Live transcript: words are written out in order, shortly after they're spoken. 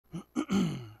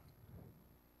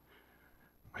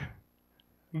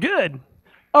Good.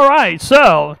 All right,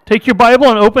 so take your Bible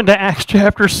and open to Acts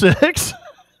chapter 6.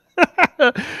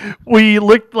 We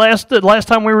looked last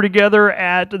time we were together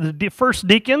at the first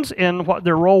deacons and what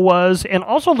their role was, and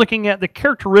also looking at the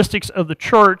characteristics of the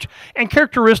church and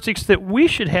characteristics that we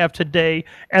should have today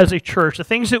as a church, the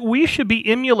things that we should be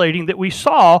emulating that we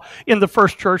saw in the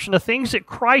first church, and the things that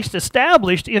Christ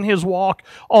established in his walk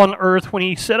on earth when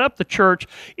he set up the church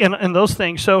and those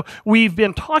things. So we've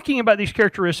been talking about these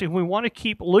characteristics, and we want to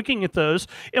keep looking at those.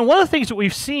 And one of the things that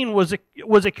we've seen was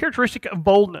a characteristic of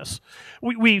boldness.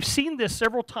 We've seen this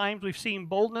several times. We've seen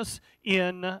boldness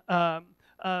in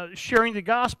sharing the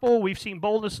gospel. We've seen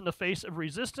boldness in the face of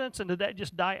resistance. And did that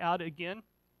just die out again?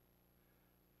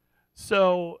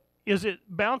 So is it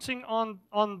bouncing on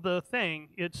the thing?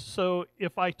 It's so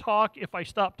if I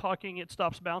stop talking, it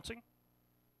stops bouncing.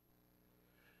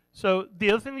 So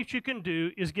the other thing that you can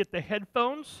do is get the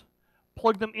headphones,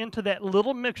 plug them into that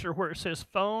little mixer where it says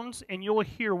phones, and you'll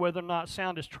hear whether or not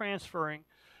sound is transferring.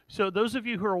 So those of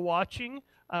you who are watching,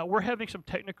 we're having some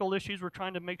technical issues. We're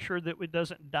trying to make sure that it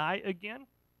doesn't die again.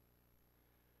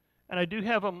 And I do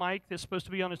have a mic that's supposed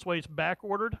to be on its way. It's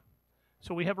back-ordered,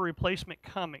 so we have a replacement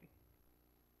coming.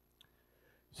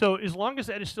 So as long as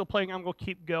that is still playing, I'm going to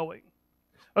keep going.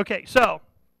 Okay, so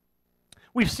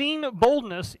we've seen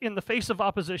boldness in the face of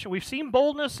opposition. We've seen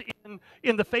boldness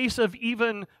in the face of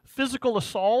even physical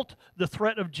assault, the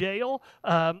threat of jail,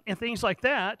 and things like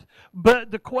that.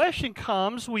 But the question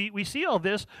comes, we see all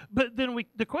this, but then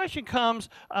the question comes,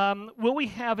 will we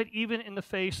have it even in the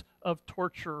face of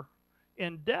torture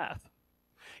and death?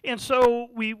 And so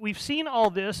we've seen all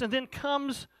this, and then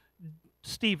comes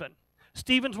Stephen.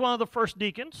 Stephen's one of the first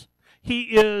deacons. He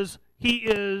is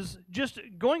just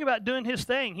going about doing his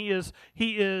thing. He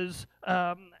is,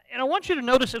 and I want you to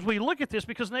notice as we look at this,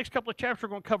 because the next couple of chapters we're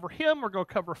going to cover him, we're going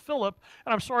to cover Philip,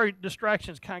 and I'm sorry,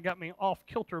 distractions kind of got me off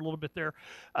kilter a little bit there.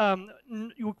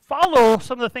 You follow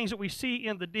some of the things that we see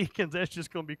in the deacons. That's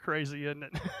just going to be crazy, isn't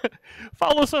it?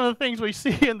 Follow some of the things we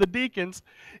see in the deacons,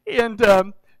 and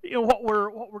what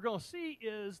we're going to see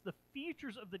is the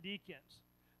features of the deacons,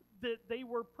 that they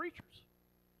were preachers.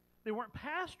 They weren't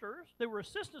pastors. They were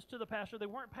assistants to the pastor. They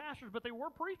weren't pastors, but they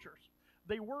were preachers.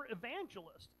 They were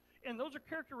evangelists. And those are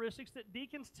characteristics that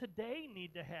deacons today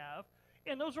need to have.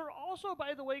 And those are also,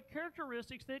 by the way,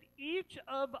 characteristics that each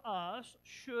of us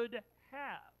should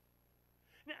have.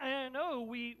 Now, I know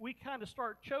we kind of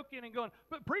start choking and going,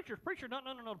 but preacher,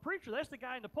 no, preacher, that's the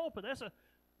guy in the pulpit.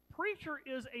 Preacher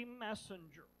is a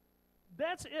messenger.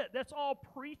 That's it. That's all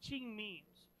preaching means.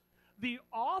 The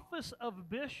office of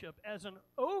bishop as an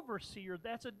overseer,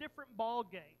 that's a different ball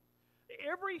game.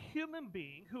 Every human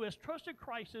being who has trusted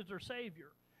Christ as their Savior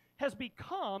has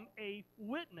become a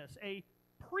witness, a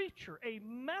preacher, a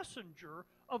messenger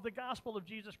of the gospel of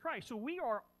Jesus Christ. So we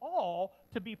are all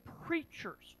to be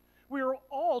preachers. We are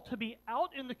all to be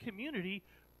out in the community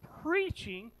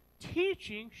preaching,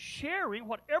 teaching, sharing,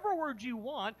 whatever words you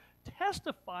want,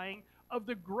 testifying of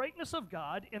the greatness of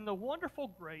God and the wonderful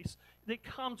grace that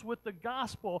comes with the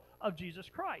gospel of Jesus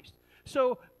Christ.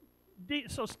 So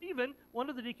Stephen, one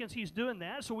of the deacons, he's doing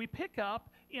that. So we pick up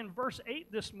in verse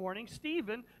 8 this morning.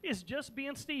 Stephen is just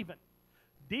being Stephen.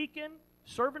 Deacon,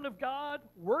 servant of God,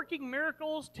 working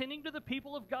miracles, tending to the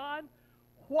people of God.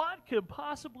 What could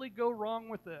possibly go wrong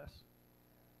with this?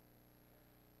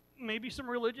 Maybe some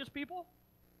religious people?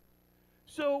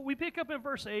 So we pick up in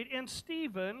verse 8, and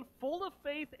Stephen, full of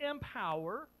faith and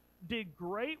power, did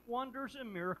great wonders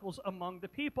and miracles among the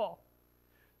people.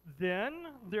 Then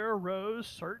there arose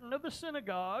certain of the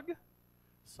synagogue,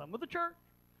 some of the church,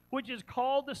 which is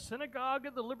called the synagogue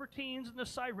of the Libertines and the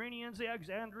Cyrenians, the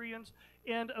Alexandrians,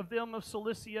 and of them of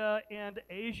Cilicia and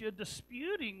Asia,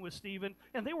 disputing with Stephen,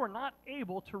 and they were not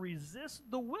able to resist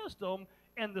the wisdom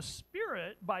and the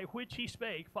spirit by which he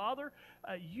spake. Father,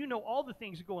 you know all the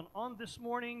things going on this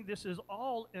morning. This is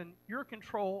all in your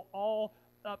control, all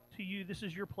up to you. This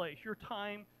is your place, your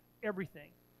time,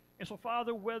 everything. And so,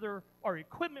 Father, whether our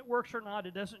equipment works or not,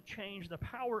 it doesn't change the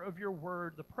power of your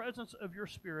word, the presence of your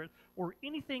spirit, or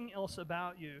anything else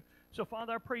about you. So,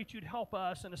 Father, I pray that you'd help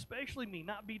us, and especially me,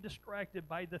 not be distracted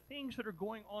by the things that are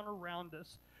going on around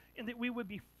us, and that we would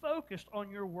be focused on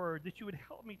your word, that you would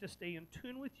help me to stay in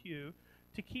tune with you,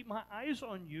 to keep my eyes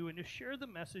on you, and to share the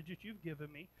message that you've given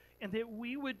me, and that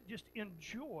we would just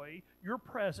enjoy your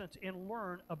presence and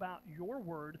learn about your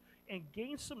word and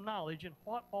gain some knowledge in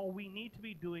what all we need to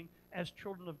be doing as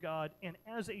children of God and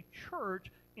as a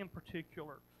church in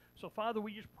particular. So, Father,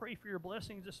 we just pray for your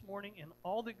blessings this morning and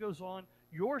all that goes on,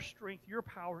 your strength, your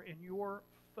power, and your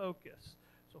focus.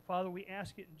 So, Father, we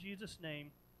ask it in Jesus'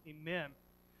 name. Amen.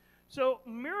 So,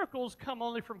 miracles come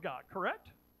only from God, correct?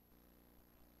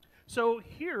 So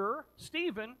here,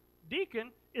 Stephen,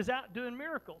 deacon, is out doing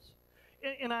miracles.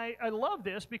 And I love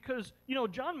this because,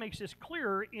 John makes this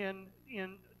clear in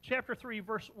chapter 3,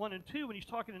 verse 1 and 2, when he's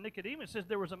talking to Nicodemus. It says,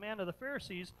 there was a man of the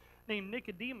Pharisees named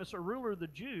Nicodemus, a ruler of the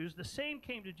Jews. The same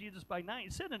came to Jesus by night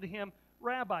and said unto him,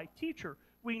 Rabbi, teacher,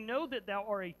 we know that thou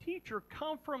art a teacher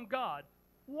come from God.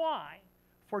 Why?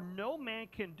 For no man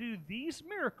can do these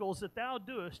miracles that thou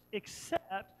doest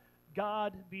except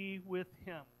God be with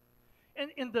him.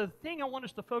 And the thing I want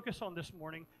us to focus on this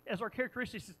morning as our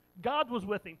characteristics is God was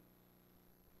with him.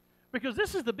 Because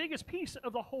this is the biggest piece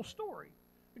of the whole story.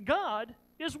 God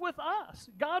is with us.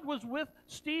 God was with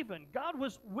Stephen. God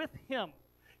was with him.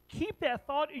 Keep that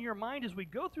thought in your mind as we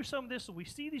go through some of this and we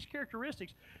see these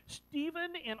characteristics.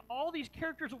 Stephen and all these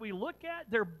characters that we look at,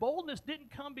 their boldness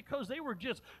didn't come because they were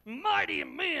just mighty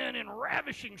men and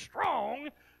ravishing strong.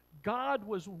 God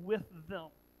was with them.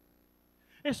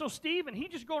 And so Stephen, he's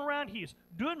just going around, he's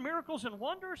doing miracles and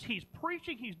wonders, he's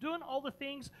preaching, he's doing all the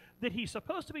things that he's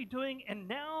supposed to be doing, and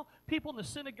now people in the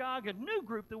synagogue, a new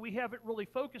group that we haven't really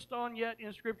focused on yet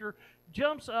in Scripture,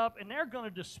 jumps up and they're going to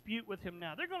dispute with him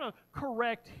now. They're going to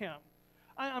correct him.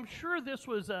 I'm sure this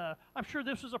was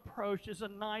approached as a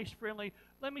nice, friendly,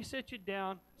 let me sit you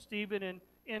down, Stephen,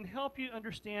 and help you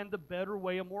understand the better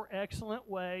way, a more excellent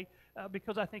way,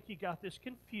 because I think you got this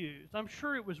confused. I'm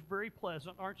sure it was very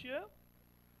pleasant, aren't you?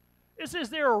 It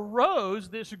says there arose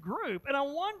this group, and I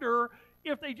wonder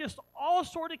if they just all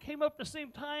sort of came up at the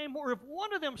same time, or if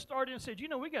one of them started and said,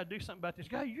 we got to do something about this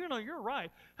guy. You're right.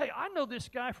 Hey, I know this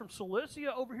guy from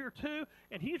Cilicia over here too,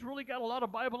 and he's really got a lot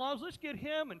of Bible knowledge. Let's get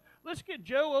him, and let's get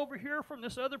Joe over here from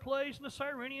this other place, and the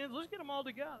Cyrenians. Let's get them all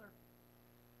together.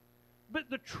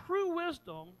 But the true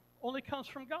wisdom only comes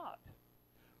from God.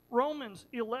 Romans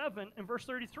 11 and verse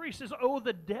 33 says, Oh,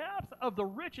 the depth of the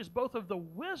riches, both of the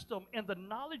wisdom and the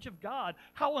knowledge of God.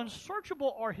 How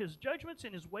unsearchable are his judgments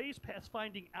and his ways past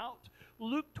finding out.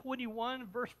 Luke 21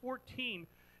 verse 14.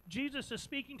 Jesus is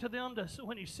speaking to them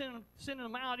when he's sending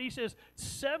them out. He says,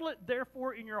 settle it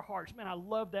therefore in your hearts. Man, I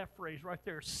love that phrase right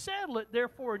there. Settle it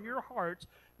therefore in your hearts,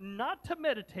 not to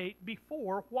meditate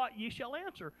before what ye shall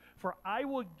answer. For I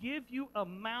will give you a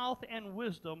mouth and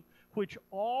wisdom, which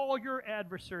all your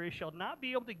adversaries shall not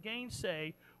be able to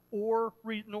gainsay nor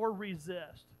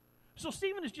resist. So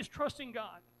Stephen is just trusting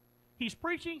God. He's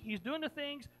preaching, he's doing the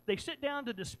things. They sit down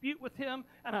to dispute with him,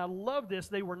 and I love this.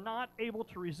 They were not able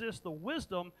to resist the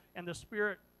wisdom and the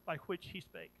spirit by which he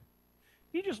spake.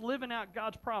 He's just living out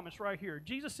God's promise right here.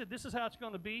 Jesus said, this is how it's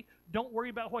going to be. Don't worry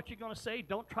about what you're going to say.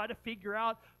 Don't try to figure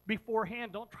out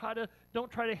beforehand. Don't try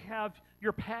to have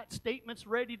your pat statements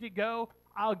ready to go.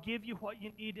 I'll give you what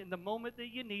you need in the moment that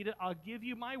you need it. I'll give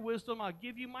you my wisdom. I'll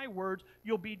give you my words.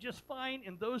 You'll be just fine,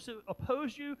 and those that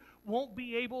oppose you won't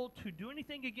be able to do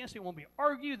anything against it. Won't be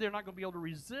argue. They're not going to be able to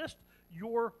resist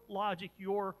your logic,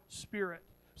 your spirit.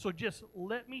 So just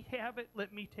let me have it.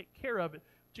 Let me take care of it.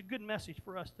 It's a good message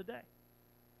for us today.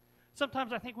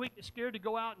 Sometimes I think we get scared to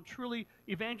go out and truly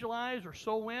evangelize or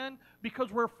sow in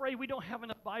because we're afraid we don't have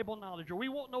enough Bible knowledge, or we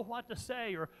won't know what to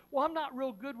say, or, well, I'm not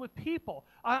real good with people.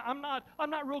 I'm not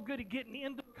real good at getting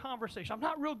into the conversation. I'm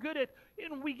not real good at,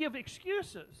 and we give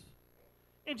excuses.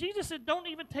 And Jesus said, don't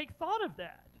even take thought of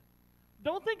that.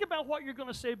 Don't think about what you're going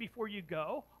to say before you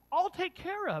go. I'll take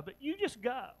care of it. You just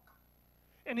go.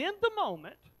 And in the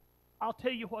moment, I'll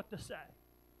tell you what to say.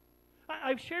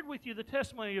 I've shared with you the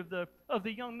testimony of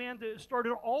the young man that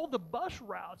started all the bus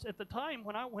routes at the time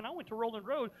when I went to Roland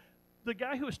Road. The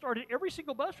guy who started every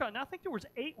single bus route, and I think there was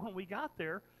 8 when we got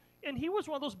there, and he was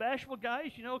one of those bashful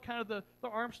guys, kind of the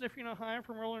arm sniffing, hi, I'm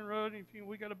from Roland Road, and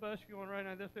we got a bus, if you want to ride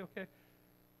on this, okay.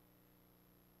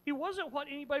 He wasn't what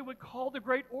anybody would call the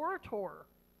great orator.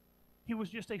 He was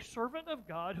just a servant of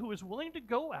God who was willing to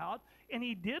go out, and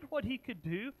he did what he could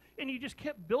do, and he just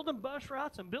kept building bus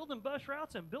routes and building bus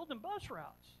routes and building bus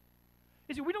routes.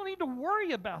 You see, we don't need to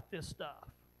worry about this stuff.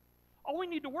 All we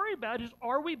need to worry about is,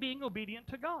 are we being obedient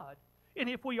to God? And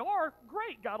if we are,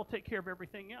 great, God will take care of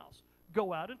everything else.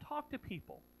 Go out and talk to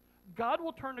people. God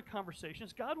will turn the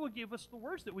conversations. God will give us the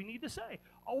words that we need to say.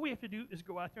 All we have to do is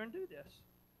go out there and do this.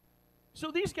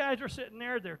 So these guys are sitting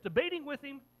there, they're debating with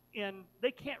him, and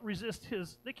they can't resist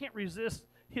his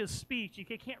speech.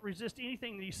 They can't resist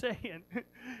anything that he's saying.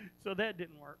 So that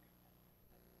didn't work.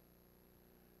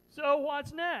 So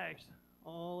what's next?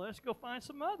 Oh, let's go find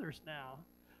some others now.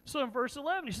 So in verse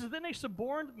 11, he says, Then they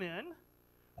suborned men,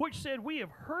 which said, We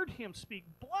have heard him speak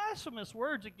blasphemous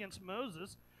words against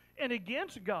Moses and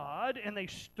against God, and they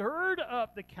stirred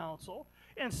up the council.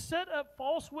 and set up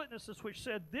false witnesses, which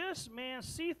said, This man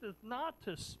ceaseth not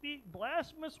to speak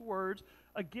blasphemous words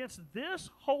against this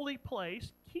holy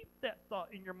place. Keep that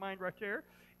thought in your mind right there.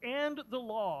 And the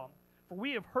law. For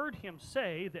we have heard him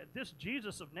say that this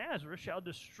Jesus of Nazareth shall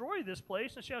destroy this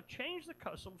place and shall change the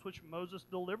customs which Moses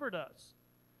delivered us.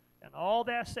 And all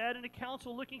that sat in the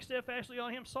council, looking steadfastly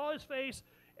on him, saw his face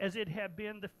as it had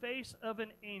been the face of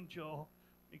an angel,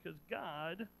 because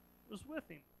God was with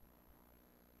him.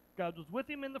 God was with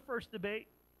him in the first debate.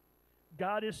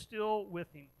 God is still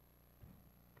with him.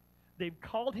 They've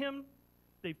called him,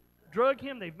 they've drugged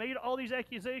him, they've made all these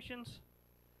accusations.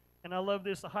 And I love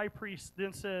this. The high priest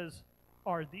then says,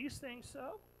 Are these things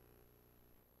so?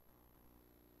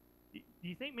 Do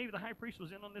you think maybe the high priest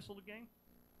was in on this little game?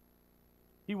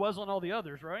 He was on all the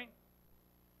others, right?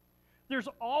 There's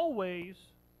always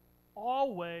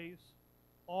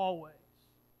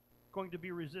going to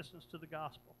be resistance to the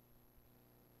gospel.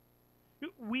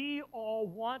 We all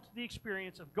want the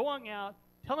experience of going out,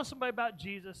 telling somebody about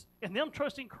Jesus, and them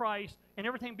trusting Christ, and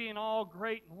everything being all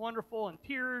great and wonderful, and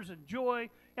tears and joy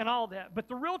and all that. But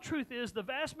the real truth is, the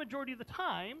vast majority of the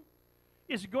time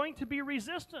is going to be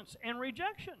resistance and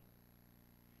rejection.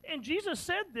 And Jesus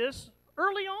said this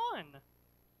early on.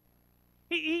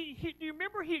 Do you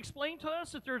remember he explained to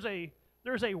us that there's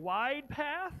a wide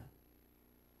path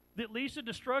that leads to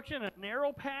destruction, a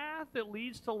narrow path that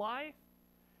leads to life?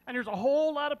 And there's a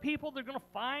whole lot of people that are going to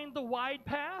find the wide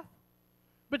path.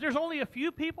 But there's only a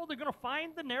few people that are going to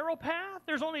find the narrow path.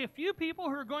 There's only a few people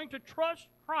who are going to trust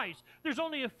Christ. There's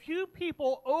only a few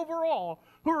people overall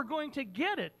who are going to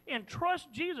get it and trust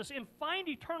Jesus and find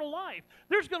eternal life.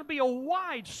 There's going to be a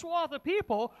wide swath of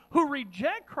people who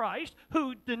reject Christ,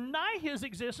 who deny his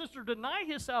existence or deny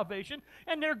his salvation,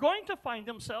 and they're going to find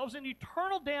themselves in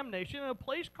eternal damnation in a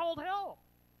place called hell.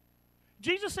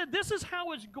 Jesus said this is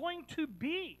how it's going to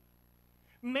be.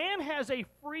 Man has a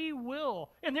free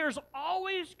will, and there will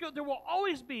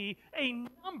always be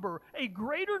a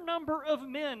greater number of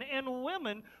men and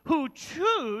women who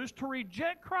choose to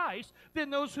reject Christ than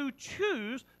those who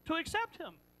choose to accept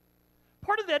him.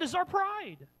 Part of that is our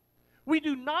pride. We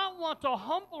do not want to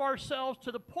humble ourselves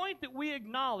to the point that we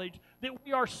acknowledge that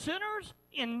we are sinners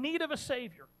in need of a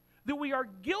Savior, that we are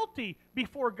guilty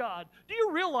before God. Do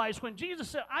you realize when Jesus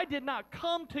said, I did not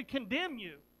come to condemn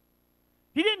you,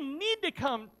 he didn't need to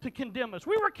come to condemn us.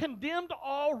 We were condemned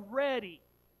already.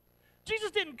 Jesus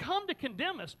didn't come to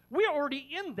condemn us. We're already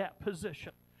in that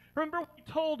position. Remember what he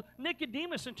told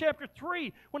Nicodemus in chapter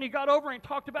 3 when he got over and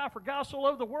talked about for God so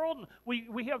loved the world, and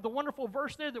we have the wonderful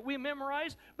verse there that we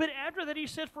memorize. But after that he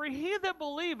said, For he that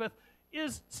believeth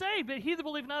is saved, but he that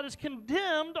believeth not is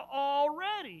condemned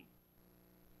already.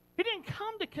 He didn't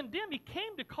come to condemn. He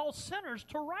came to call sinners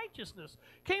to righteousness.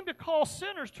 Came to call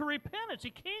sinners to repentance.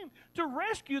 He came to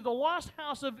rescue the lost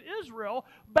house of Israel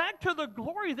back to the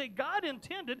glory that God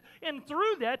intended, and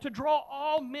through that to draw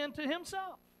all men to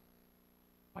himself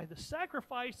by the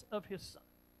sacrifice of his Son.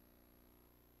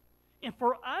 And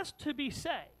for us to be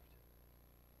saved,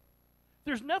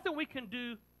 there's nothing we can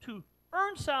do to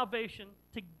earn salvation,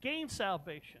 to gain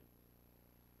salvation.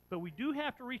 But we do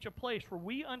have to reach a place where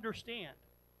we understand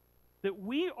that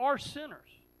we are sinners,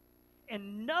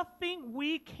 and nothing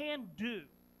we can do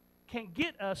can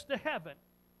get us to heaven.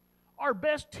 Our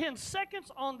best 10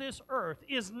 seconds on this earth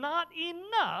is not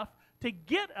enough to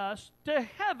get us to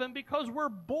heaven because we're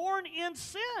born in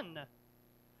sin.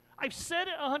 I've said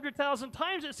it 100,000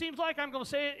 times. It seems like I'm going to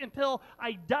say it until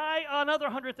I die another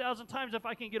 100,000 times if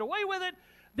I can get away with it,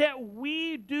 that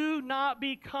we do not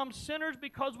become sinners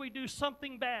because we do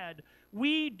something bad.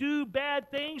 We do bad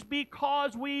things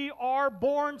because we are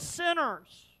born sinners.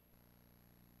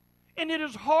 And it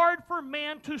is hard for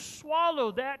man to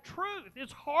swallow that truth.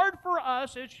 It's hard for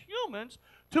us as humans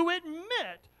to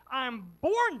admit, I'm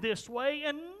born this way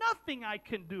and nothing I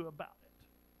can do about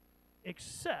it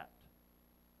except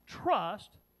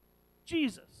trust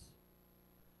Jesus.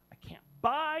 I can't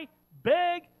buy,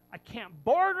 beg, I can't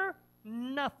barter,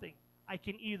 nothing. I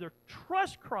can either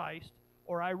trust Christ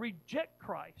or I reject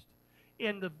Christ.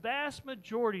 And the vast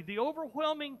majority, the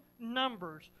overwhelming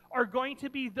numbers, are going to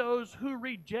be those who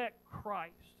reject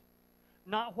Christ.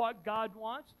 Not what God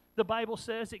wants. The Bible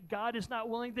says that God is not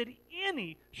willing that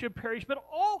any should perish, but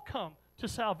all come to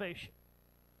salvation.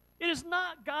 It is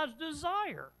not God's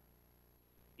desire.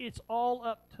 It's all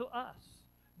up to us.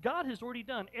 God has already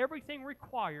done everything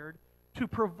required to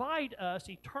provide us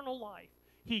eternal life.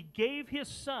 He gave his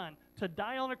Son to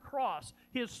die on a cross.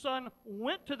 His Son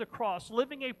went to the cross,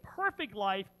 living a perfect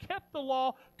life, kept the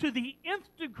law to the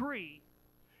nth degree,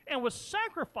 and was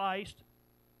sacrificed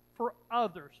for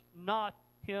others, not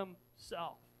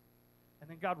himself. and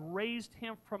then God raised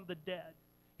him from the dead.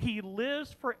 He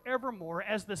lives forevermore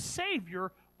as the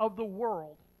Savior of the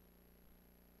world.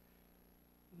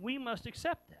 We must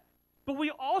accept that. But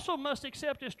we also must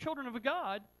accept as children of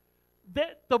God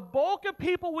that the bulk of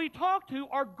people we talk to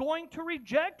are going to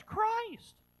reject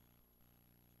Christ.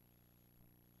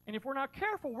 And if we're not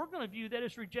careful, we're going to view that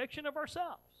as rejection of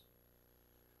ourselves.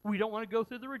 We don't want to go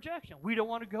through the rejection. We don't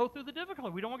want to go through the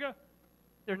difficulty. We don't want to go.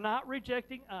 They're not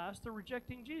rejecting us. They're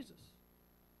rejecting Jesus.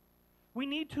 We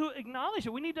need to acknowledge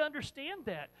it. We need to understand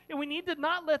that. And we need to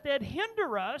not let that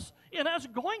hinder us in us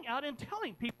going out and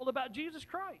telling people about Jesus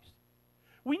Christ.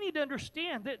 We need to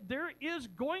understand that there is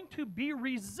going to be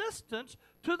resistance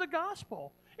to the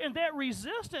gospel. And that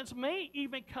resistance may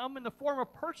even come in the form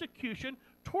of persecution,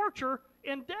 torture,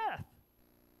 and death.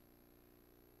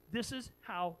 This is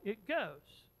how it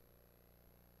goes.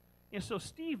 And so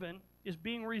Stephen is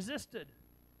being resisted.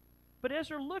 But as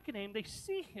they're looking at him, they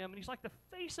see him, and he's like the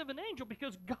face of an angel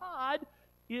because God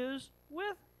is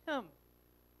with him.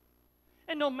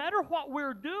 And no matter what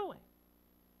we're doing,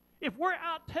 if we're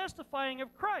out testifying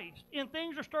of Christ and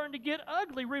things are starting to get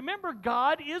ugly, remember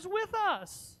God is with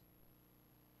us.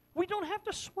 We don't have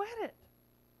to sweat it.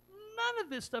 None of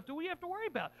this stuff do we have to worry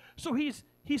about. So he's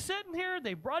sitting here.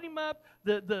 They brought him up.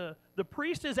 The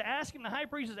priest is asking, the high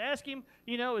priest is asking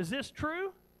him, is this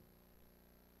true?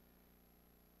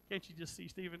 Can't you just see,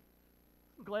 Stephen?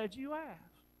 I'm glad you asked.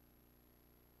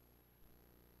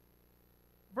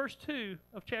 Verse 2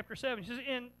 of chapter 7, he says,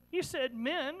 and he said,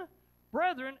 men,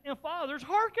 brethren, and fathers,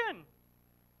 hearken.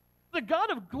 The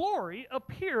God of glory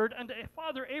appeared unto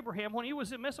Father Abraham when he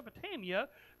was in Mesopotamia,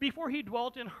 before he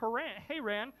dwelt in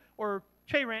Haran, or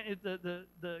Charan,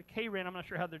 the Charan, I'm not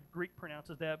sure how the Greek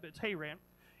pronounces that, but it's Haran,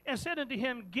 and said unto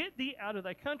him, get thee out of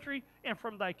thy country, and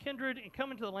from thy kindred, and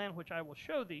come into the land which I will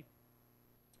show thee.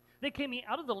 They came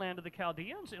out of the land of the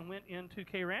Chaldeans, and went into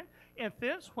Charan, and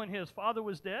thence, when his father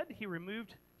was dead, he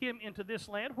removed him into this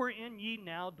land, wherein ye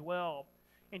now dwell.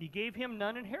 And he gave him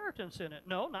none inheritance in it.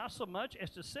 No, not so much as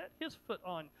to set his foot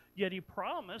on. Yet he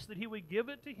promised that he would give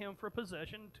it to him for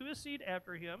possession to his seed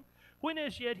after him, when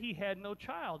as yet he had no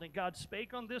child. And God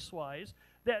spake on this wise,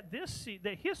 that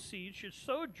his seed should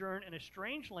sojourn in a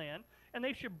strange land, and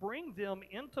they should bring them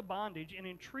into bondage, and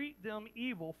entreat them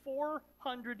evil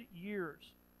 400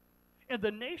 years. And the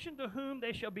nation to whom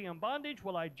they shall be in bondage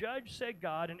will I judge, said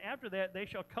God, and after that they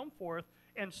shall come forth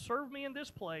and serve me in this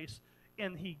place.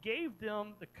 And he gave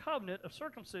them the covenant of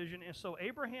circumcision. And so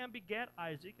Abraham begat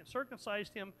Isaac, and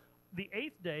circumcised him the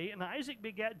 8th day. And Isaac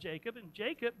begat Jacob, and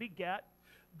Jacob begat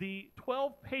the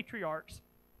 12 patriarchs.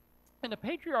 And the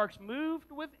patriarchs,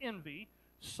 moved with envy,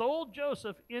 sold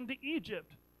Joseph into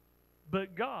Egypt.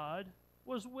 But God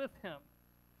was with him,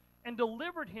 and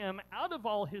delivered him out of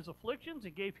all his afflictions,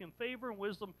 and gave him favor and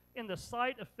wisdom in the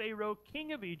sight of Pharaoh,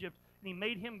 king of Egypt. And he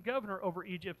made him governor over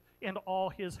Egypt and all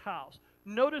his house.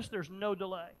 Notice there's no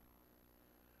delay.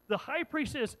 The high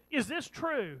priest says, is this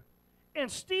true?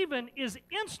 And Stephen is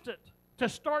instant to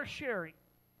start sharing.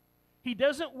 He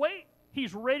doesn't wait.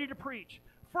 He's ready to preach.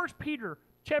 1 Peter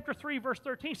chapter 3, verse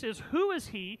 13 says, who is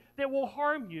he that will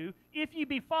harm you if ye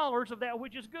be followers of that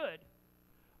which is good?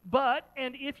 But,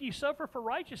 and if ye suffer for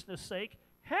righteousness' sake,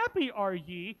 happy are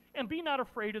ye, and be not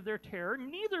afraid of their terror,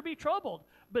 neither be troubled,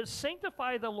 but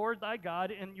sanctify the Lord thy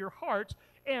God in your hearts,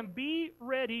 and be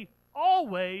ready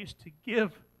always to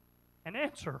give an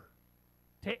answer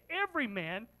to every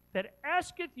man that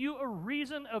asketh you a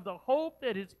reason of the hope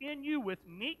that is in you with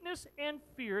meekness and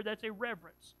fear, that's a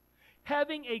reverence,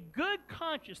 having a good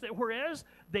conscience, that whereas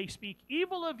they speak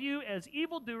evil of you as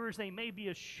evildoers, they may be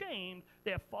ashamed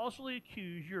that falsely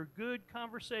accuse your good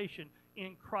conversation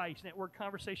in Christ. And that word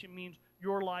conversation means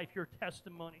your life, your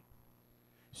testimony.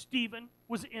 Stephen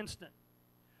was instant.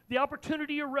 The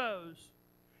opportunity arose.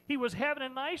 He was having a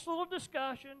nice little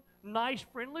discussion, nice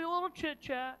friendly little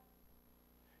chit-chat.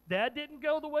 That didn't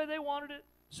go the way they wanted it,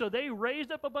 so they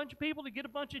raised up a bunch of people to get a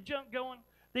bunch of junk going.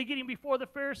 They get him before the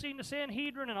Pharisee and the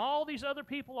Sanhedrin and all these other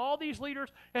people, all these leaders,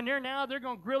 and they're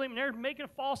going to grill him, and they're making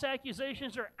false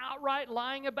accusations. They're outright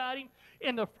lying about him.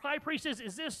 And the high priest says,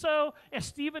 is this so? And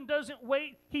Stephen doesn't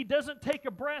wait. He doesn't take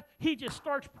a breath. He just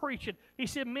starts preaching. He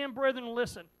said, men, brethren,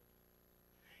 listen.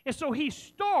 And so he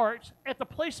starts at the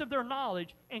place of their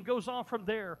knowledge and goes on from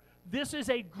there. This is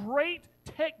a great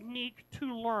technique to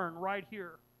learn right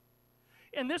here.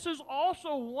 And this is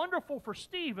also wonderful for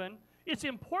Stephen. It's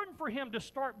important for him to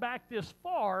start back this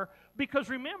far because,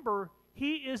 remember,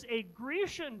 he is a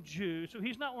Grecian Jew, so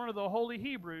he's not one of the holy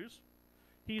Hebrews.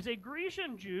 He's a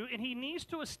Grecian Jew, and he needs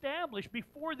to establish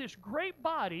before this great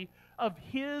body of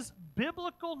his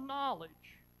biblical knowledge.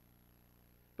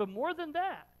 But more than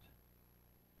that,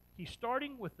 He's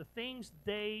starting with the things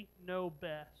they know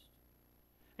best.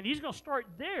 And he's going to start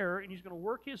there, and he's going to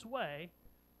work his way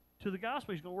to the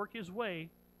gospel. He's going to work his way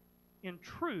in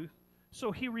truth.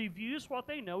 So he reviews what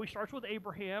they know. He starts with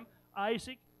Abraham,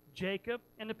 Isaac, Jacob,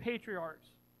 and the patriarchs.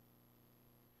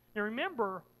 Now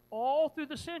remember, all through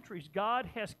the centuries, God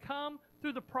has come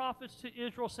through the prophets to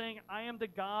Israel saying, I am the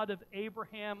God of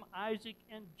Abraham, Isaac,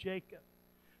 and Jacob.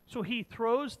 So he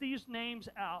throws these names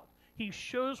out. He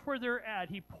shows where they're at.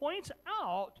 He points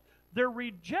out their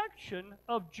rejection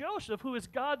of Joseph, who is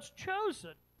God's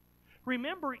chosen.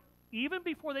 Remember, even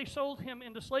before they sold him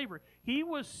into slavery, he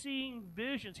was seeing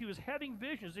visions. He was having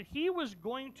visions that he was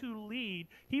going to lead.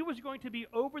 He was going to be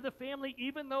over the family,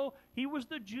 even though he was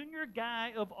the junior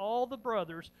guy of all the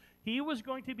brothers. He was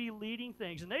going to be leading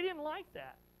things. And they didn't like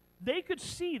that. They could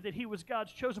see that he was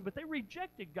God's chosen, but they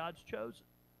rejected God's chosen.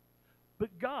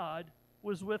 But God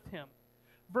was with him.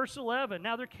 Verse 11,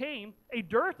 now there came a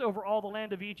dearth over all the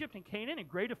land of Egypt and Canaan, and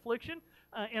great affliction,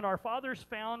 and our fathers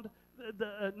found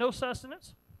no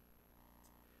sustenance.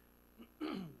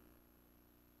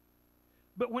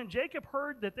 But when Jacob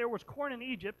heard that there was corn in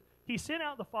Egypt, he sent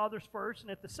out the fathers first, and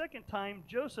at the second time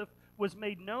Joseph was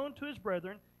made known to his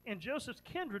brethren, and Joseph's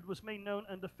kindred was made known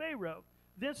unto Pharaoh.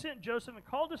 Then sent Joseph and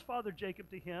called his father Jacob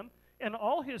to him, and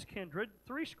all his kindred,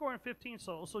 75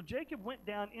 souls. So Jacob went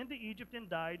down into Egypt and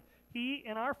died, he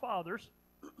and our fathers,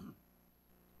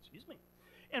 excuse me,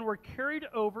 and were carried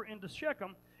over into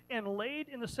Shechem, and laid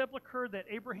in the sepulchre that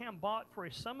Abraham bought for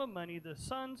a sum of money, the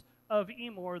sons of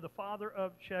Emor, the father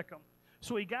of Shechem.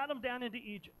 So he got them down into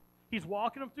Egypt. He's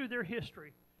walking them through their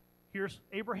history. Here's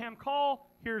Abraham call.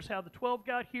 Here's how the 12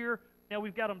 got here. Now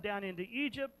we've got them down into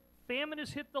Egypt. Famine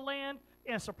has hit the land.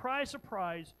 And surprise,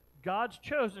 surprise, God's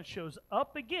chosen shows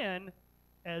up again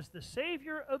as the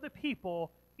Savior of the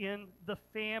people in the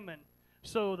famine.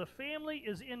 So the family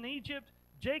is in Egypt.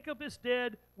 Jacob is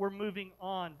dead. We're moving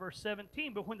on. Verse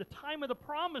 17, but when the time of the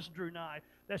promise drew nigh,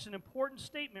 that's an important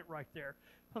statement right there.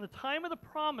 When the time of the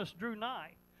promise drew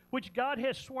nigh, which God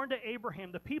has sworn to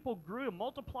Abraham, the people grew and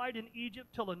multiplied in Egypt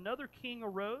till another king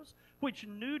arose, which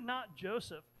knew not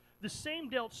Joseph. The same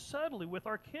dealt subtly with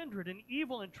our kindred and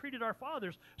evil and treated our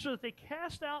fathers, so that they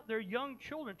cast out their young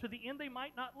children to the end they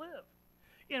might not live.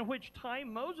 In which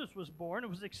time Moses was born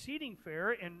and was exceeding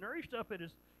fair and nourished up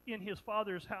in his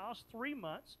father's house 3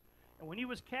 months. And when he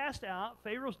was cast out,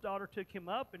 Pharaoh's daughter took him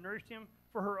up and nourished him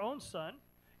for her own son.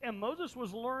 And Moses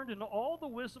was learned in all the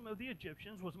wisdom of the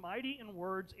Egyptians, was mighty in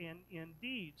words and in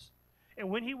deeds. And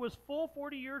when he was full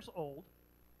 40 years old,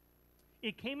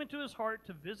 it came into his heart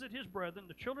to visit his brethren,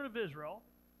 the children of Israel.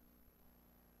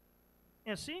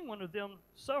 And seeing one of them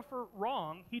suffer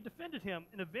wrong, he defended him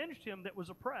and avenged him that was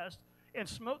oppressed, and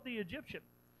smote the Egyptian.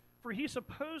 For he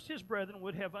supposed his brethren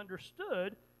would have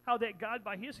understood how that God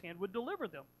by his hand would deliver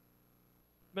them.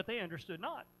 But they understood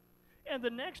not. And the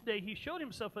next day he showed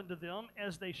himself unto them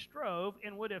as they strove,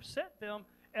 and would have set them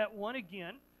at one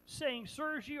again, saying,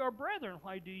 Sirs, ye are brethren,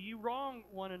 why do ye wrong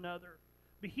one another?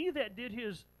 But he that did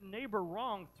his neighbor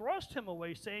wrong thrust him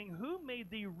away, saying, Who made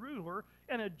thee ruler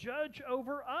and a judge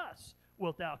over us?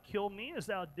 Wilt thou kill me as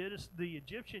thou didst the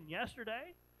Egyptian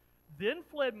yesterday? Then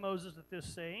fled Moses at this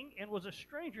saying, and was a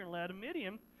stranger in the land of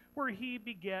Midian, where he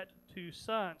begat 2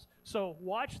 sons. So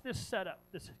watch this setup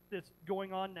that's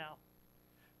going on now.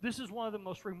 This is one of the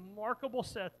most remarkable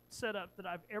setup that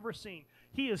I've ever seen.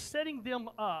 He is setting them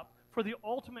up for the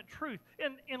ultimate truth.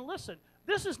 And listen,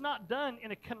 this is not done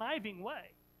in a conniving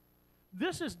way.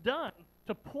 This is done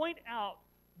to point out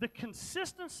the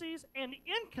consistencies and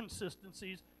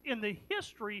inconsistencies in the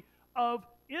history of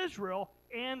Israel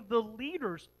and the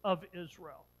leaders of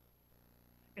Israel,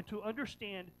 and to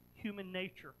understand human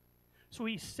nature. So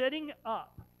he's setting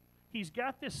up. He's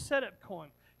got this setup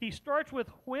going. He starts with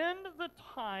when the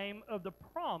time of the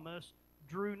promise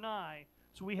drew nigh.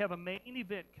 So we have a main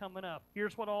event coming up.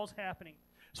 Here's what all is happening.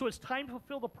 So it's time to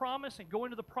fulfill the promise and go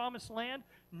into the promised land.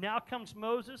 Now comes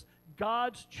Moses,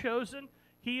 God's chosen.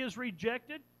 He is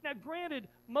rejected. Now granted,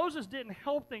 Moses didn't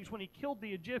help things when he killed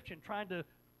the Egyptian, trying to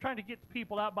get the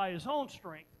people out by his own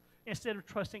strength instead of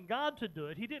trusting God to do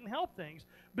it. He didn't help things,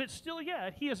 but still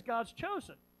yet, he is God's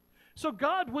chosen. So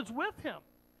God was with him.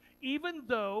 Even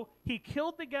though he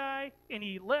killed the guy and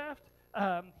he left,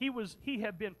 he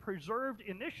had been preserved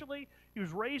initially. He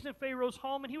was raised in Pharaoh's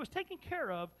home, and he was taken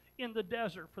care of in the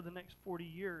desert for the next 40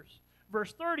 years.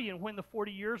 Verse 30, and when the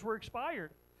 40 years were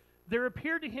expired, there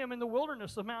appeared to him in the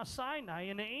wilderness of Mount Sinai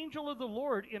an angel of the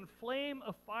Lord in flame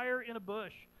of fire in a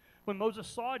bush. When Moses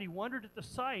saw it, he wondered at the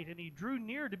sight, and he drew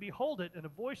near to behold it. And a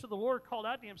voice of the Lord called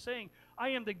out to him, saying, I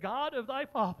am the God of thy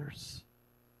fathers.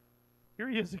 Here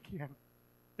he is again.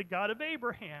 The God of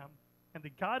Abraham, and the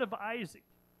God of Isaac,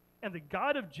 and the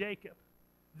God of Jacob.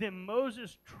 Then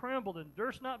Moses trembled and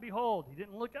durst not behold. He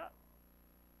didn't look up.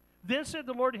 Then said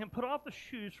the Lord to him, Put off the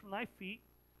shoes from thy feet,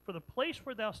 for the place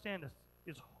where thou standest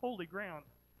is holy ground.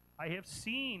 I have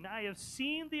seen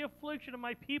the affliction of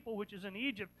my people which is in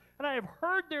Egypt, and I have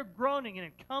heard their groaning, and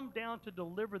have come down to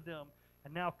deliver them.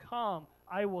 And now come,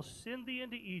 I will send thee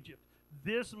into Egypt.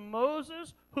 This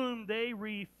Moses, whom they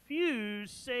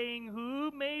refused, saying, Who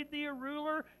made thee a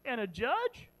ruler and a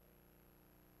judge?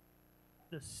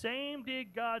 The same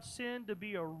did God send to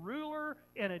be a ruler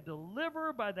and a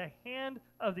deliverer by the hand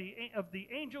of the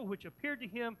angel which appeared to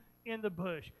him in the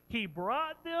bush. He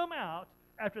brought them out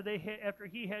after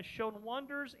he had shown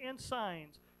wonders and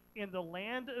signs in the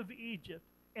land of Egypt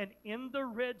and in the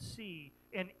Red Sea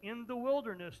and in the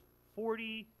wilderness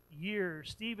 40 years.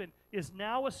 Stephen is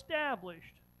now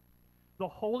established. The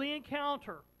holy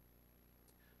encounter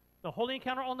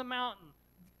on the mountain,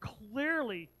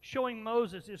 clearly showing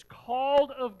Moses is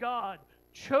called of God,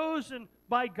 chosen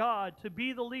by God to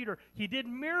be the leader. He did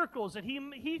miracles, and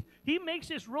he makes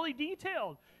this really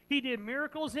detailed. He did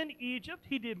miracles in Egypt,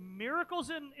 he did miracles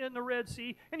in the Red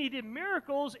Sea, and he did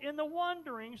miracles in the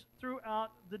wanderings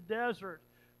throughout the desert.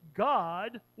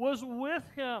 God was with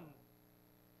him.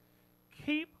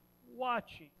 Keep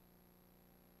watching.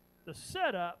 The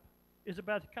setup is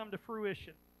about to come to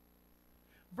fruition.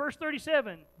 Verse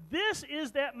 37, This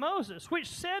is that Moses, which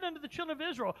said unto the children of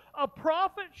Israel, A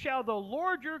prophet shall the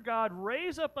Lord your God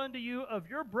raise up unto you of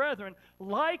your brethren,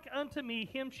 like unto me,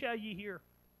 him shall ye hear.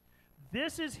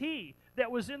 This is he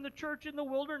that was in the church in the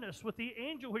wilderness with the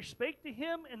angel which spake to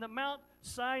him in the Mount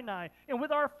Sinai, and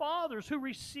with our fathers who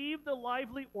received the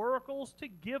lively oracles to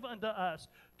give unto us,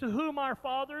 to whom our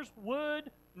fathers would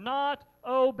not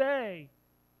obey,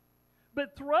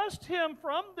 but thrust him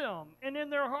from them, and in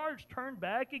their hearts turned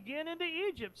back again into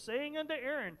Egypt, saying unto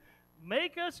Aaron,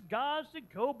 Make us gods to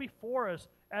go before us.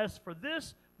 As for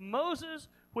this Moses,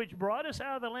 which brought us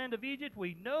out of the land of Egypt,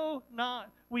 we know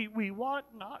not, we wot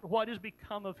not what is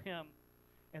become of him.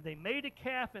 And they made a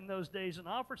calf in those days, and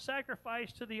offered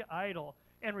sacrifice to the idol,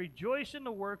 and rejoiced in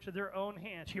the works of their own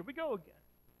hands. Here we go again.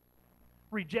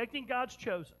 Rejecting God's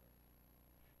chosen.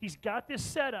 He's got this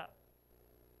set up.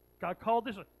 God called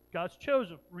this one. God's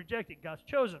chosen, rejected. God's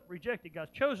chosen, rejected.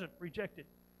 God's chosen, rejected.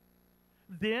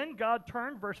 Then God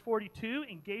turned, verse 42,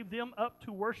 and gave them up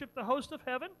to worship the host of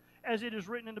heaven, as it is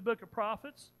written in the book of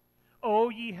prophets. O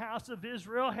ye house of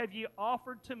Israel, have ye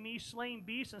offered to me slain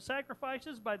beasts and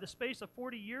sacrifices by the space of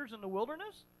 40 years in the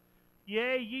wilderness?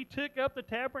 Yea, ye took up the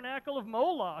tabernacle of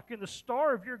Moloch and the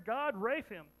star of your god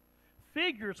Rephaim,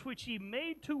 figures which ye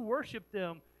made to worship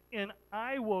them, and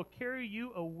I will carry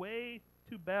you away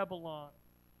to Babylon.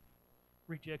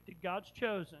 Rejected God's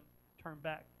chosen, turned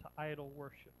back to idol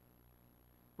worship.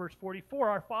 Verse 44,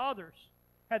 Our fathers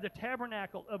had the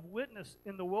tabernacle of witness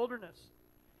in the wilderness,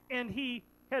 and he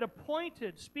had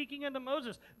appointed, speaking unto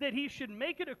Moses, that he should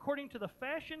make it according to the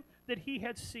fashion that he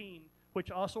had seen, which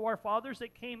also our fathers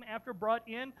that came after brought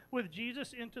in with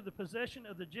Jesus into the possession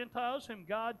of the Gentiles, whom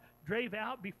God drave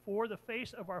out before the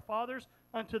face of our fathers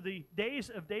unto the days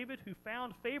of David, who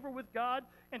found favor with God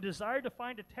and desired to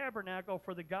find a tabernacle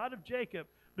for the God of Jacob.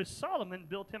 But Solomon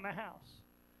built him a house.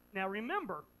 Now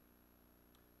remember,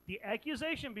 the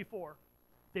accusation before,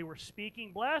 they were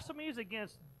speaking blasphemies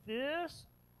against this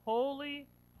holy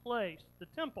place, the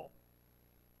temple,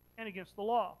 and against the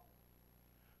law.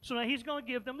 So now he's going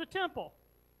to give them the temple.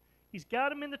 He's got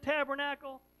them in the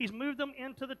tabernacle. He's moved them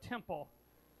into the temple.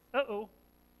 Uh-oh.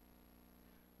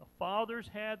 The fathers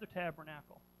had the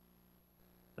tabernacle.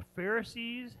 The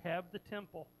Pharisees have the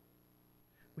temple.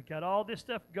 We got all this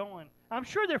stuff going. I'm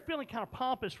sure they're feeling kind of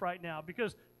pompous right now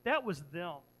because that was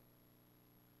them.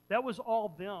 That was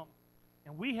all them.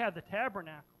 And we have the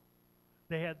tabernacle.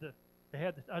 They had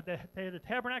the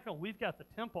tabernacle. We've got the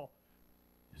temple.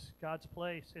 This is God's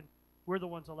place, and we're the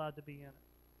ones allowed to be in it.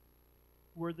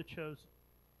 We're the chosen.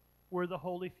 We're the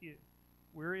holy few.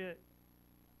 We're it.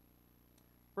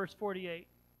 Verse 48.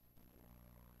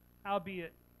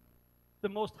 Howbeit, the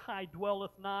Most High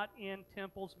dwelleth not in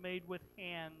temples made with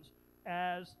hands,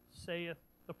 as saith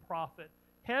the prophet.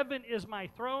 Heaven is my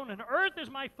throne, and earth is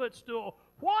my footstool.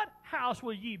 What house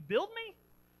will ye build me?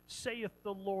 Saith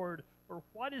the Lord. Or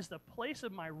what is the place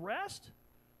of my rest?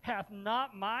 Hath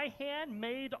not my hand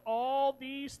made all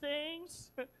these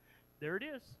things? There it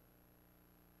is.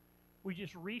 We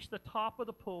just reached the top of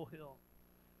the pull hill.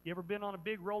 You ever been on a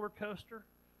big roller coaster?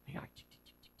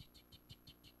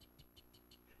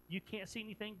 You can't see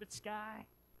anything but sky.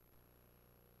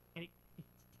 And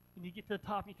you get to the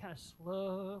top, and you kind of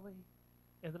slowly,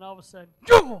 and then all of a sudden,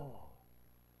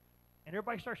 and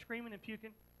everybody starts screaming and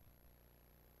puking.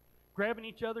 grabbing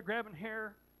each other, grabbing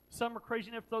hair. Some are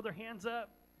crazy enough to throw their hands up.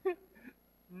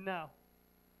 No.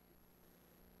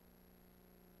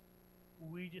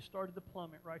 We just started the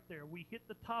plummet right there. We hit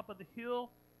the top of the hill,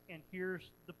 and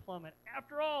here's the plummet.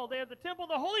 After all, they have the temple,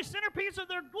 the holy centerpiece of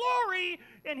their glory,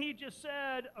 and he just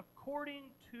said, according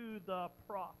to the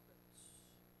prophets,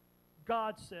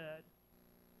 God said,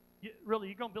 really,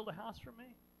 you going to build a house for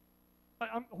me?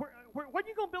 What are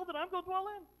you going to build that I'm going to dwell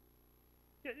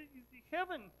in?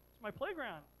 Heaven is my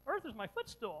playground. Earth is my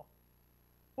footstool.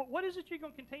 What is it you're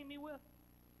going to contain me with?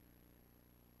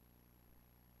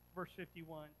 Verse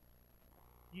 51.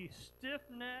 Ye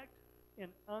stiff-necked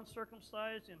and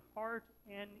uncircumcised in heart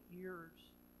and ears,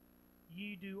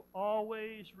 ye do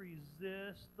always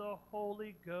resist the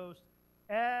Holy Ghost,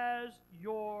 as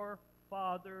your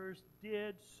fathers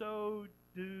did, so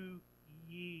do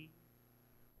ye.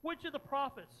 Which of the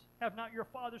prophets have not your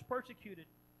fathers persecuted?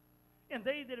 And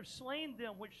they that have slain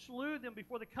them, which slew them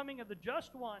before the coming of the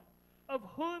just one, of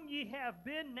whom ye have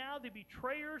been now the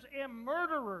betrayers and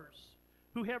murderers,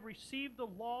 who have received the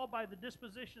law by the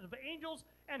disposition of angels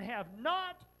and have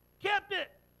not kept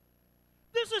it.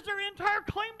 This is their entire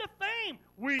claim to fame.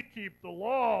 We keep the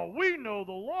law. We know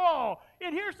the law.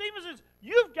 And here Stephen says,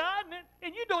 you've gotten it,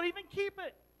 and you don't even keep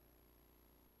it.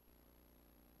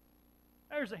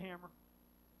 There's a hammer.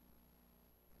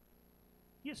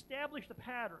 He established a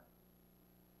pattern.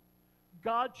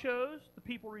 God chose, the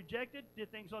people rejected,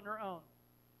 did things on their own.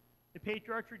 The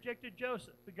patriarchs rejected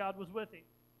Joseph, but God was with him.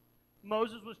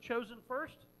 Moses was chosen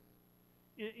first.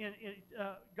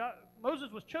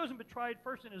 Moses was chosen but tried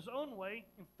first in his own way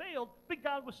and failed, but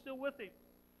God was still with him.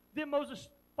 Then Moses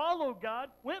followed God,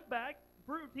 went back,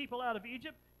 brought people out of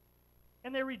Egypt,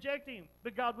 and they rejected him,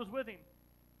 but God was with him.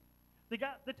 They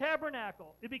got the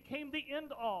tabernacle. It became the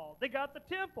end-all. They got the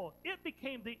temple. It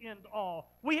became the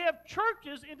end-all. We have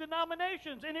churches and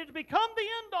denominations, and it's become the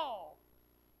end-all.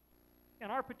 In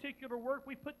our particular work,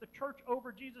 we put the church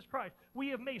over Jesus Christ. We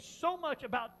have made so much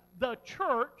about the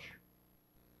church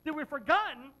that we've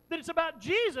forgotten that it's about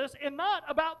Jesus and not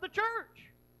about the church.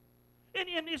 And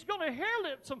it's going to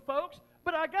hair-lip some folks,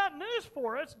 but I got news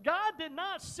for us. God did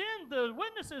not send the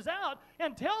witnesses out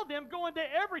and tell them go into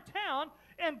every town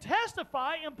and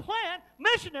testify and plant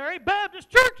missionary Baptist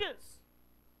churches.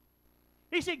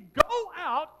 He said, go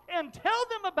out and tell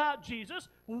them about Jesus,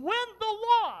 win the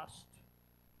lost.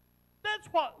 That's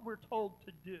what we're told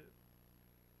to do.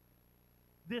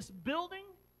 This building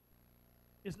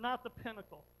is not the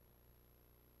pinnacle.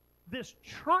 This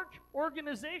church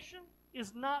organization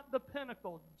is not the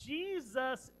pinnacle.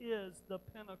 Jesus is the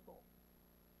pinnacle.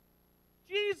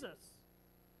 Jesus.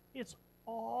 It's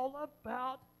all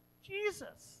about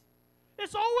Jesus.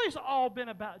 It's always all been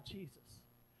about Jesus.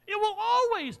 It will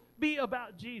always be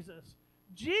about Jesus.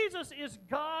 Jesus is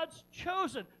God's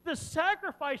chosen, the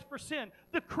sacrifice for sin,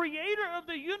 the creator of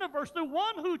the universe, the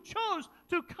one who chose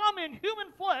to come in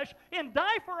human flesh and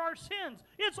die for our sins.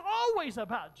 It's always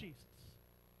about Jesus.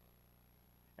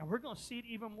 And we're going to see it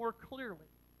even more clearly.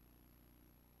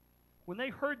 When they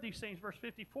heard these things, verse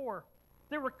 54,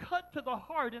 they were cut to the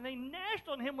heart, and they gnashed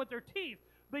on him with their teeth.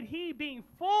 But he, being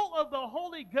full of the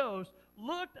Holy Ghost,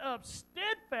 looked up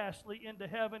steadfastly into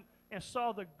heaven and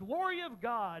saw the glory of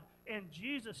God and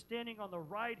Jesus standing on the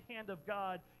right hand of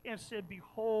God, and said,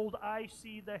 Behold, I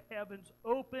see the heavens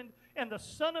opened, and the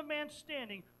Son of Man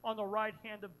standing on the right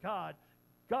hand of God.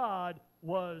 God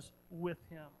was with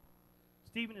him.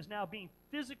 Stephen is now being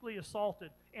physically assaulted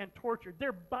and tortured.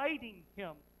 They're biting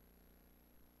him.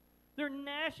 They're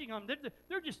gnashing on him.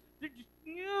 They're just they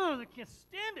can't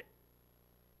stand it.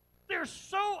 They're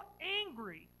so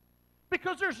angry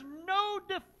because there's no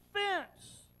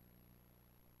defense.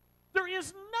 There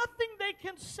is nothing they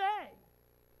can say.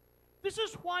 This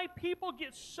is why people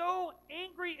get so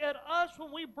angry at us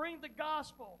when we bring the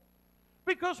gospel.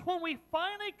 Because when we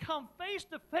finally come face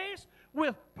to face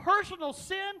with personal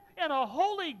sin and a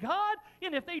holy God,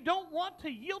 and if they don't want to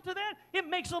yield to that, it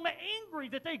makes them angry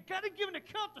that they've got to give an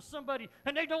account to somebody,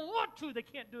 and they don't want to. They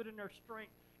can't do it in their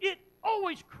strength. It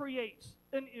always creates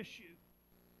an issue.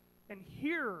 And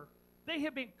here, they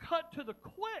have been cut to the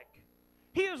quick.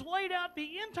 He has laid out the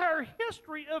entire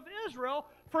history of Israel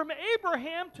from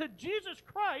Abraham to Jesus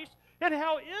Christ, and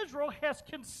how Israel has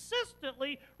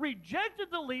consistently rejected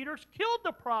the leaders, killed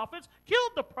the prophets,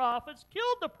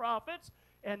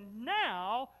 and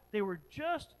now they were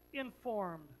just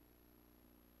informed.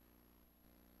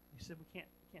 He said, we can't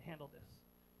handle this.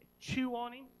 They chew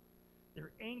on him.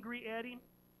 They're angry at him.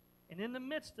 And in the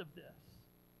midst of this,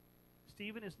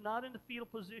 Stephen is not in the fetal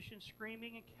position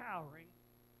screaming and cowering.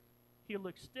 He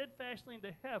looks steadfastly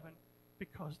into heaven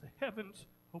because the heavens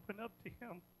open up to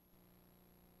him.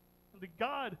 And the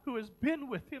God who has been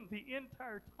with him the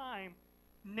entire time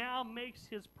now makes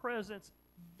his presence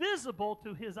visible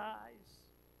to his eyes.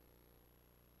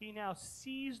 He now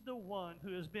sees the one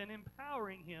who has been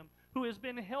empowering him, who has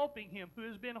been helping him, who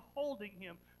has been holding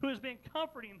him, who has been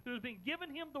comforting him, who has been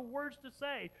giving him the words to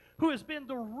say, who has been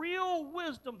the real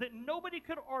wisdom that nobody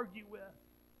could argue with.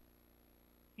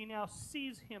 He now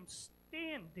sees him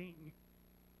standing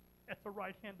at the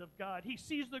right hand of God. He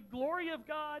sees the glory of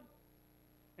God,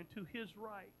 and to his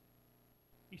right,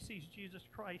 he sees Jesus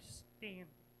Christ standing,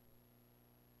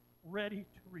 ready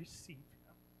to receive him.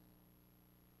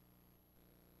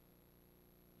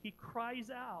 He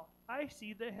cries out, I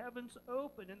see the heavens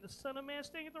open and the Son of Man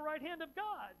standing at the right hand of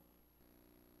God.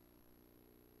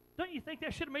 Don't you think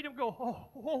that should have made him go, oh,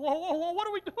 whoa, whoa, whoa, whoa, what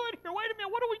are we doing here? Wait a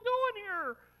minute, what are we doing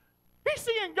here? He's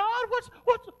seeing God.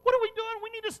 What are we doing?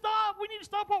 We need to stop. We need to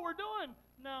stop what we're doing.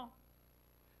 No.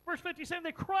 Verse 57,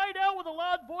 they cried out with a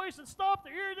loud voice and stopped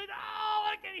their ears. Oh,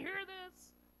 I can't hear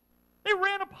this. They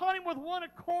ran upon him with one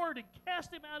accord and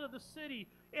cast him out of the city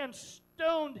and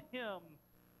stoned him.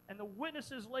 And the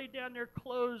witnesses laid down their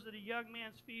clothes at a young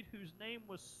man's feet whose name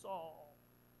was Saul.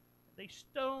 They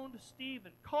stoned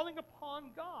Stephen, calling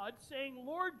upon God, saying,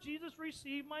 Lord Jesus,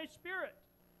 receive my spirit.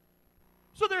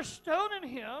 So they're stoning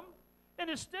him, and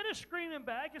instead of screaming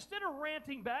back, instead of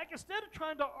ranting back, instead of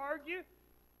trying to argue,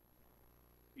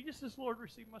 he just says, Lord,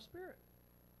 receive my spirit.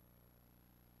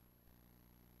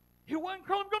 He wasn't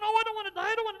crawling, going, oh, I don't want to die,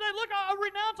 I don't want to die. Look,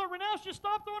 I renounce, just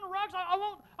stop throwing the rocks.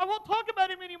 I won't talk about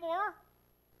him anymore.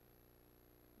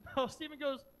 No, Stephen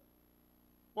goes,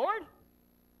 Lord,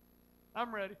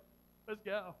 I'm ready. Let's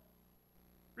go.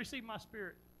 Receive my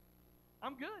spirit.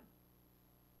 I'm good.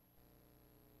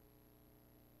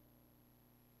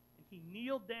 And he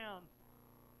kneeled down,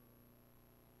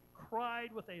 cried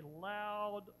with a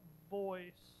loud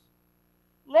voice,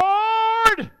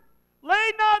 Lord,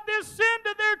 lay not this sin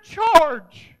to their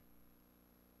charge.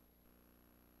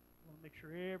 I want to make sure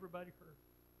everybody heard.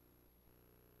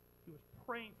 He was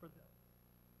praying for them.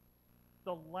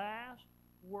 The last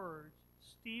words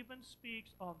Stephen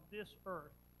speaks on this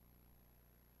earth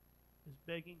is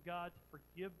begging God to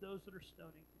forgive those that are stoning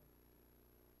him.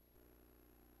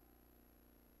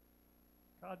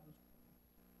 God was.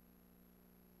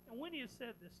 And when he had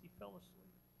said this, he fell asleep.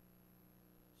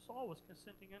 Saul was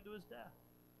consenting unto his death.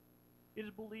 It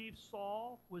is believed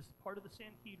Saul was part of the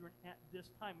Sanhedrin at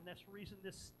this time, and that's the reason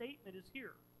this statement is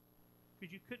here.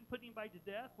 Because you couldn't put anybody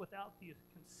to death without the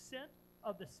consent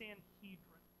of the Sanhedrin.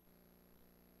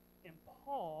 And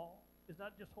Paul is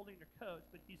not just holding their coats,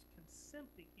 but he's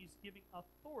consenting. He's giving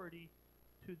authority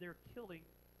to their killing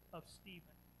of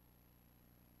Stephen.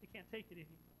 They can't take it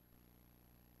anymore.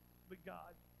 But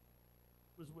God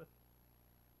was with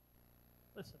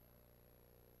them. Listen.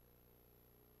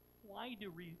 Why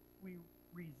do we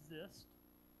resist?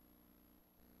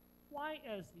 Why,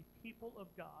 as the people of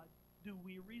God, do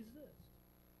we resist?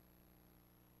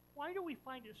 Why do we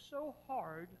find it so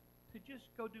hard to just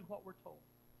go do what we're told?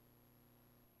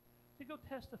 To go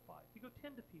testify, to go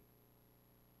tend to people?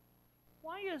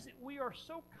 Why is it we are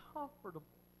so comfortable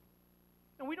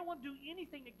and we don't want to do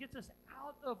anything that gets us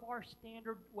out of our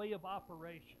standard way of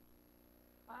operation?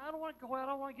 I don't want to go out.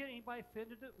 I don't want to get anybody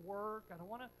offended at work. I don't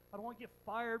want to get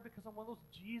fired because I'm one of those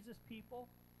Jesus people.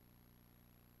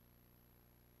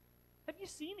 Have you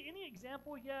seen any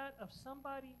example yet of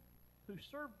somebody who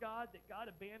served God that God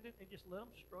abandoned and just let them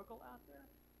struggle out there?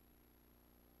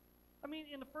 I mean,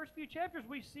 in the first few chapters,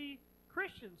 we see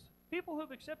Christians, people who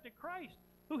have accepted Christ,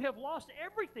 who have lost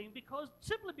everything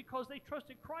simply because they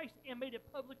trusted Christ and made it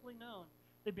publicly known.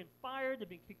 They've been fired. They've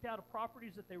been kicked out of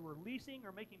properties that they were leasing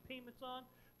or making payments on.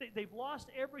 They've lost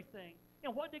everything.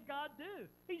 And what did God do?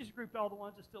 He just grouped all the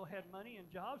ones that still had money and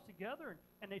jobs together,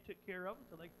 and they took care of them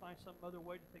until they could find some other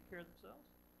way to take care of themselves.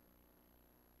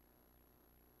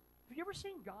 Have you ever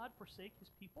seen God forsake his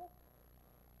people?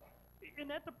 Isn't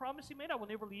that the promise he made? I will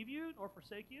never leave you nor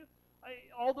forsake you.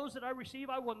 All those that I receive,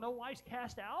 I will no wise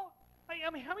cast out. I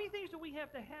mean, how many things do we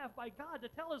have to have by God to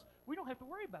tell us we don't have to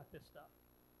worry about this stuff?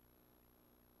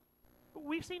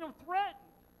 We've seen them threatened,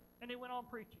 and they went on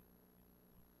preaching.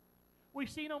 We've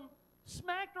seen them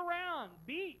smacked around,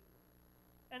 beat,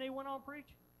 and they went on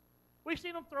preaching. We've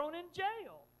seen them thrown in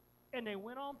jail, and they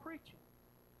went on preaching.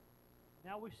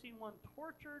 Now we've seen one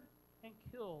tortured and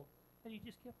killed, and he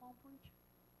just kept on preaching.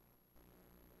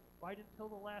 Right until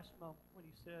the last moment when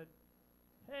he said,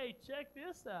 hey, check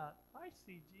this out. I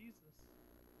see Jesus.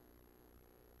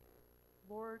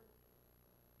 Lord,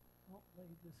 don't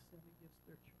lay this sin against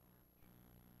their church.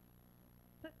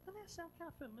 Doesn't that sound kind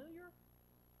of familiar?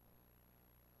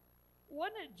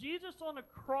 Wasn't it Jesus on the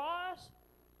cross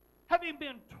having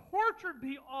been tortured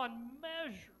beyond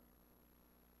measure,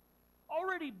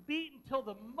 already beaten till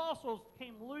the muscles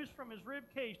came loose from his rib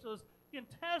cage, those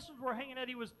intestines were hanging out.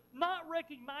 He was not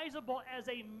recognizable as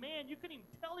a man. You couldn't even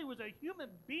tell he was a human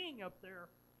being up there.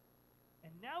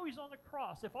 And now he's on the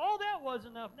cross. If all that was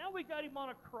enough, now we got him on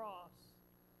a cross.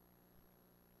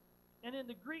 And in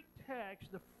the Greek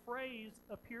text, the phrase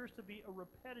appears to be a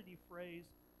repetitive phrase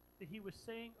that he was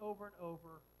saying over and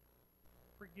over.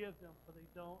 Forgive them, for they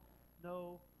don't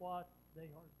know what they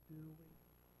are doing.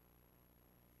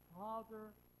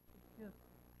 Father, forgive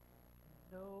them.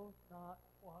 They know not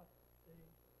what they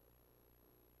do.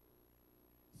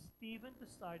 Stephen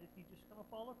decided he's just going to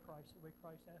follow Christ the way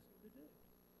Christ asked him to do.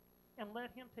 And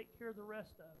let him take care of the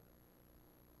rest of it.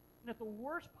 And at the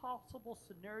worst possible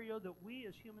scenario that we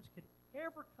as humans could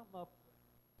ever come up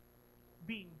with,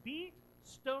 being beat,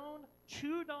 stoned,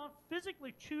 chewed on,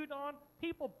 physically chewed on,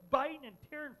 people biting and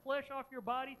tearing flesh off your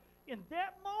body, in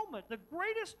that moment, the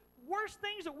greatest, worst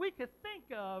things that we could think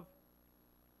of,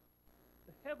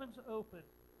 the heavens open.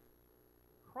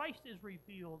 Christ is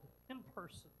revealed in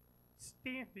person,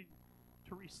 standing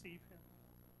to receive him.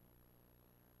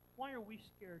 Why are we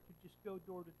scared to just go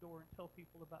door to door and tell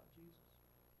people about Jesus?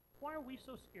 Why are we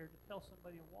so scared to tell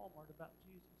somebody in Walmart about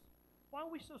Jesus? Why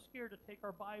are we so scared to take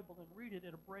our Bible and read it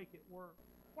at a break at work?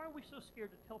 Why are we so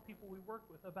scared to tell people we work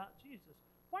with about Jesus?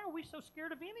 Why are we so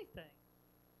scared of anything?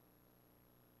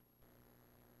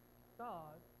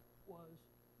 God was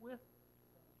with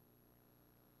them.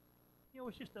 You know,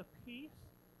 it's just a piece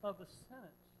of a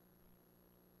sentence,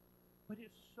 but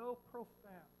it's so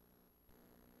profound.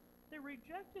 They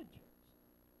rejected Jesus,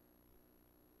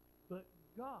 but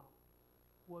God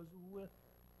was with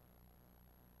them.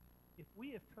 If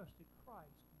we have trusted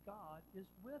Christ, God is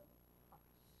with us.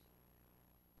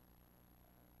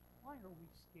 Why are we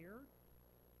scared?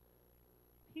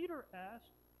 Peter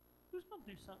asked, who's going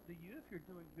to do something to you if you're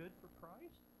doing good for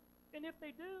Christ? And if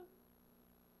they do,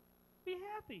 be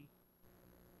happy.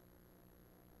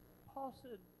 Paul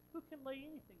said, who can lay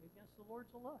anything against the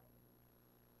Lord's elect?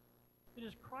 It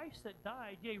is Christ that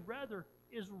died, yea, rather,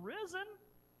 is risen,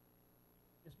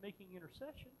 is making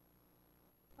intercession.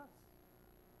 Us.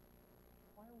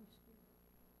 Why are we scared?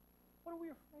 What are we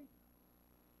afraid of?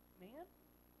 Man?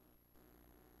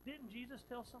 Didn't Jesus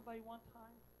tell somebody one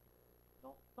time,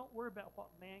 don't worry about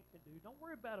what man can do. Don't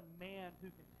worry about a man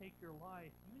who can take your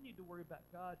life. You need to worry about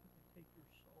God who can take your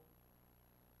soul.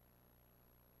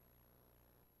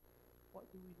 What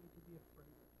do we need to be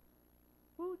afraid of?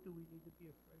 Who do we need to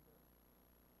be afraid of?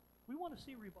 We want to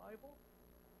see revival.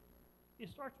 It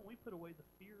starts when we put away the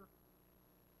fear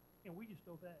and we just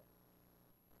obey.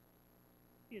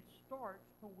 It starts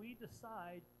when we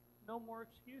decide no more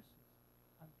excuses.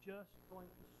 I'm just going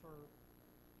to serve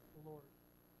the Lord.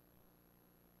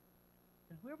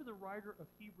 And whoever the writer of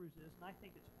Hebrews is, and I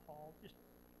think it's Paul, just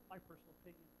my personal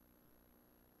opinion,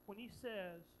 when he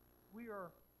says we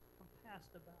are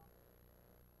compassed about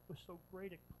with so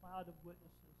great a cloud of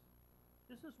witnesses,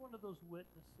 this is one of those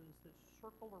witnesses that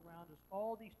circle around us,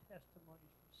 all these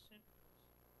testimonies from centuries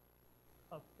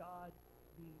of God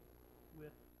being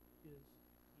with his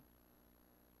people.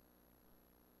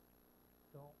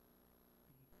 Don't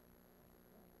be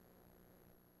afraid.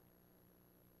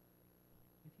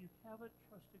 If you haven't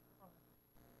trusted Christ,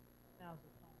 now's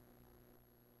the time.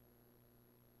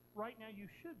 Right now you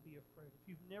should be afraid.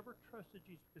 If you've never trusted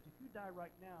Jesus, because if you die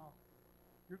right now,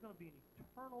 you're going to be in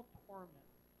eternal torment.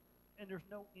 And there's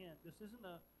no end. This isn't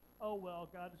a, oh, well,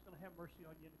 God is going to have mercy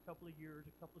on you in a couple of years,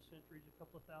 a couple of centuries, a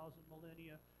couple of thousand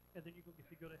millennia, and then you're going to get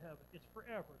to go to heaven. It's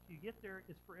forever. If you get there,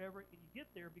 it's forever, and you get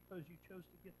there because you chose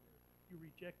to get there. You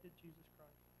rejected Jesus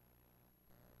Christ.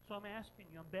 So I'm asking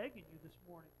you, I'm begging you this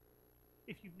morning,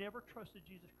 if you've never trusted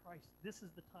Jesus Christ, this is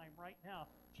the time right now.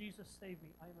 Jesus, save me.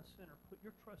 I am a sinner. Put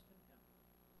your trust in him.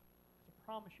 I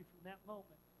promise you from that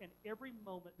moment, and every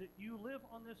moment that you live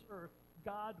on this earth,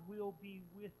 God will be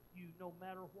with you no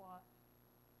matter what.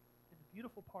 And the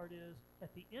beautiful part is,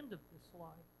 at the end of this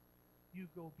life, you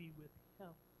go be with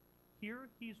him. Here,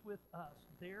 he's with us.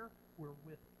 There, we're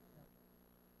with him.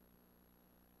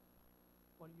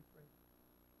 What are you afraid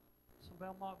of? Somebody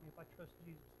will mock me if I trust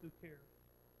Jesus. Who cares?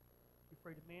 You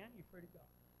afraid of man? You afraid of God?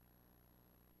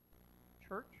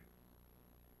 Church?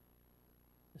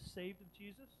 The saved of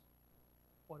Jesus?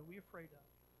 What are we afraid of?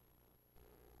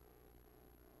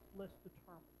 Let's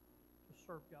determine to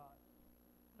serve God,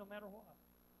 no matter what,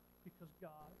 because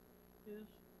God is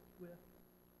with us.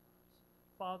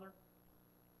 Father,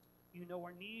 you know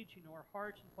our needs, you know our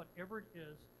hearts, and whatever it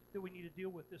is that we need to deal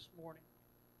with this morning.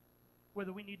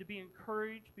 Whether we need to be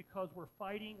encouraged because we're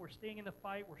fighting, we're staying in the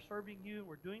fight, we're serving you,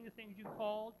 we're doing the things you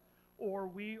called, or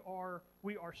we are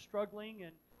struggling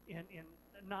and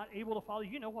not able to follow.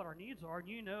 You know what our needs are, and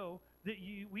we know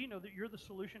that you're the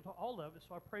solution to all of it.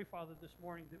 So I pray, Father, this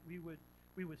morning that we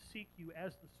would seek you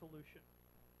as the solution,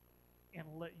 and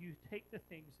let you take the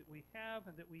things that we have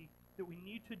and that we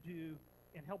need to do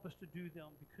and help us to do them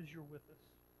because you're with us.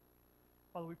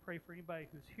 Father, we pray for anybody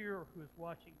who's here or who is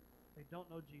watching, they don't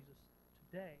know Jesus.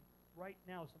 Today, right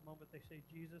now is the moment they say,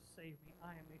 Jesus, save me.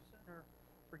 I am a sinner.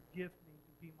 Forgive me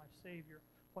and be my Savior.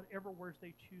 Whatever words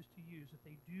they choose to use, if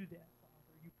they do that,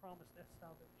 Father, you promise that's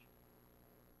salvation.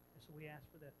 And so we ask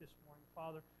for that this morning.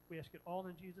 Father, we ask it all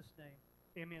in Jesus' name.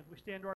 Amen. We stand to our